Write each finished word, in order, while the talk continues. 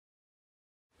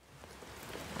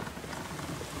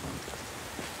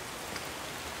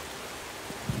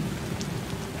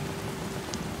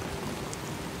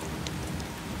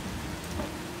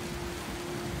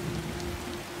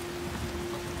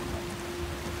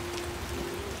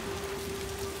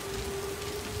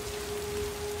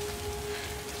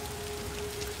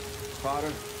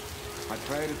Father, I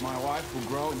pray that my wife will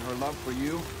grow in her love for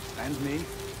you and me.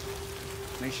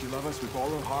 May she love us with all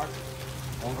her heart,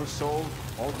 all her soul,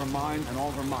 all her mind, and all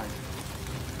her might.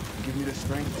 And give me the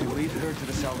strength to lead her to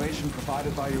the salvation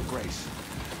provided by your grace.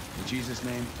 In Jesus'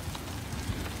 name,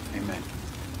 amen.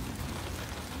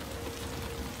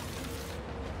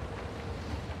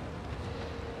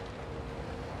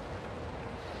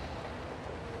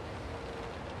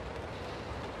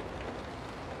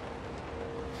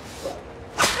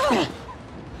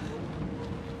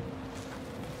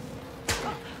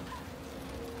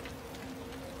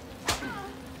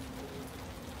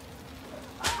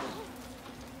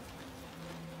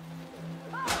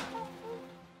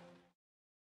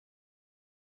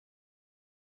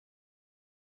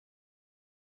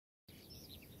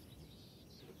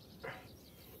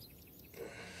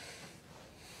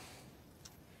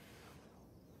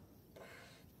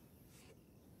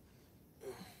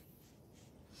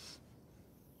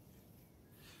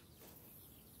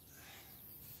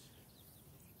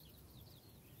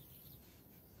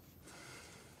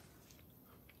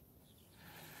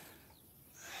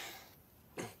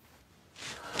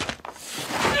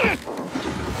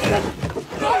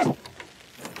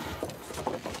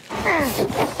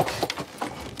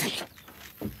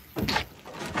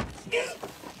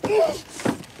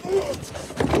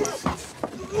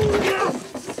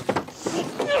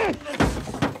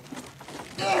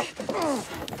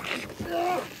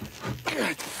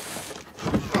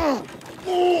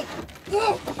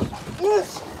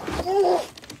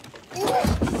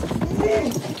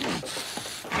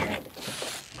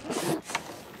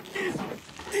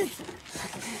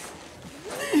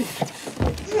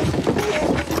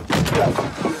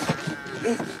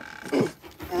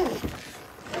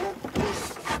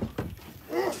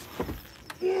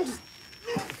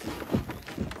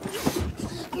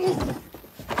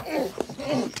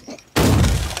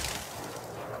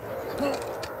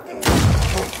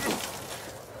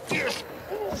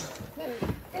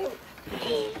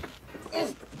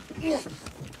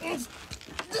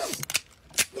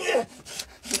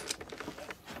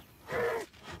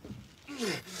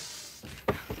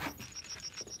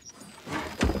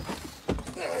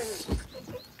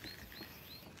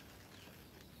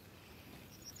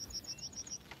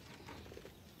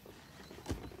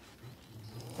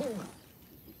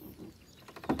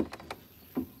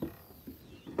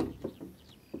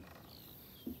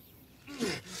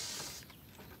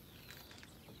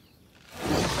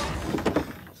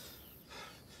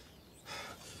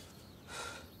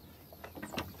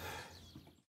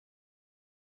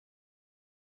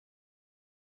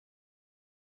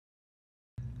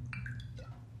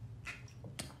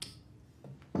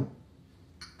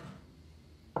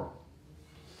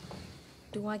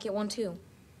 Do I get one too?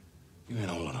 You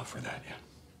ain't old enough for that yet.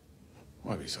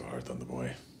 Why be so hard on the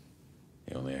boy?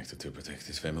 He only acted to protect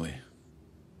his family.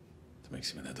 That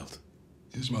makes him an adult.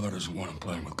 His mother doesn't want him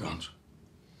playing with guns.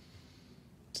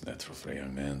 It's natural for a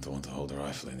young man to want to hold a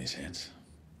rifle in his hands.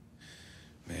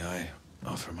 May I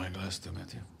offer my glass to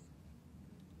Matthew?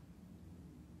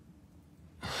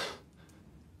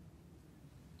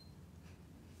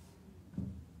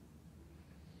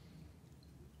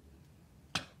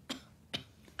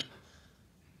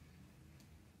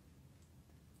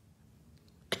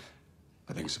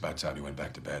 I think it's about time you went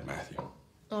back to bed, Matthew.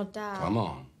 Oh, Dad. Come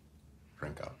on.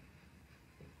 Drink up.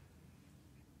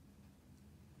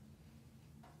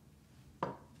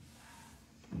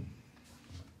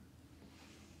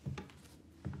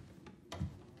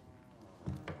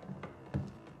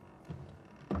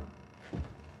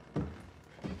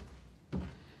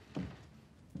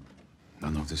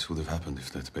 None of this would have happened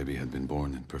if that baby had been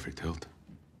born in perfect health.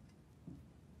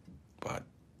 But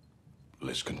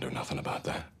Liz can do nothing about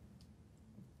that.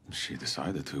 She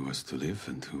decided who was to live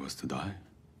and who was to die.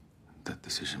 That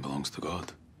decision belongs to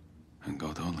God, and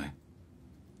God only.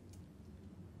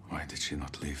 Why did she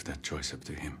not leave that choice up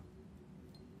to him?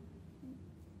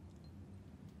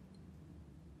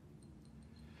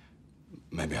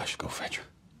 Maybe I should go fetch her.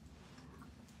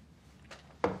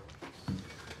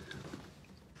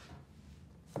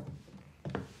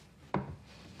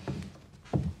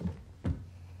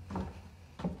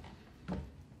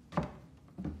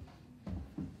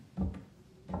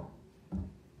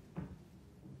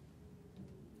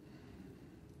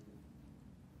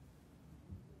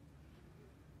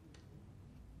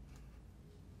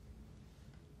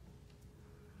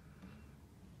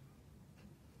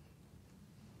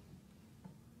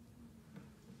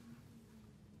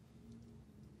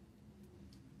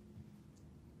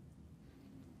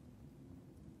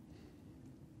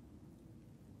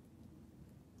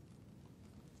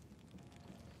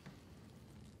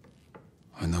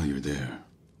 know you're there.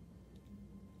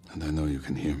 And I know you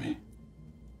can hear me.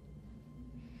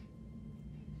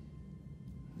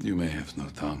 You may have no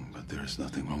tongue, but there is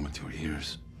nothing wrong with your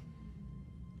ears.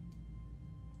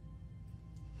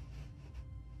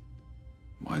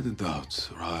 Why the doubts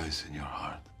arise in your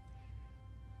heart?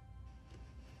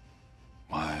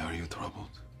 Why are you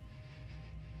troubled?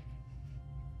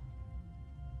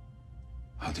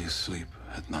 How do you sleep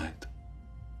at night?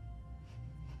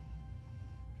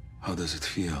 How does it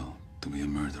feel to be a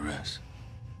murderess?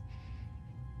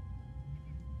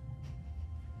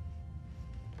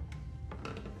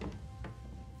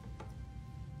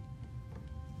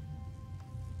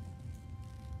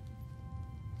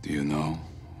 Do you know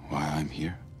why I'm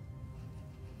here?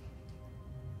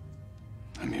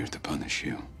 I'm here to punish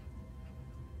you.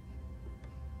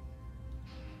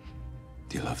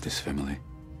 Do you love this family?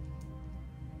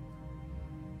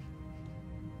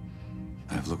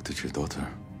 I've looked at your daughter.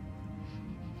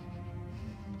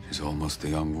 She's almost a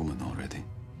young woman already.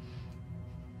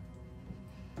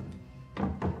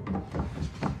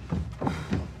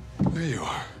 There you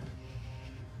are.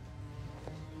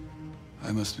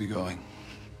 I must be going.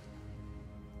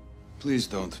 Please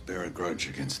don't bear a grudge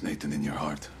against Nathan in your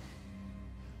heart.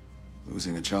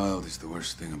 Losing a child is the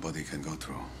worst thing a body can go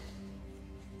through.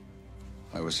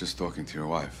 I was just talking to your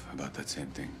wife about that same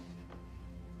thing.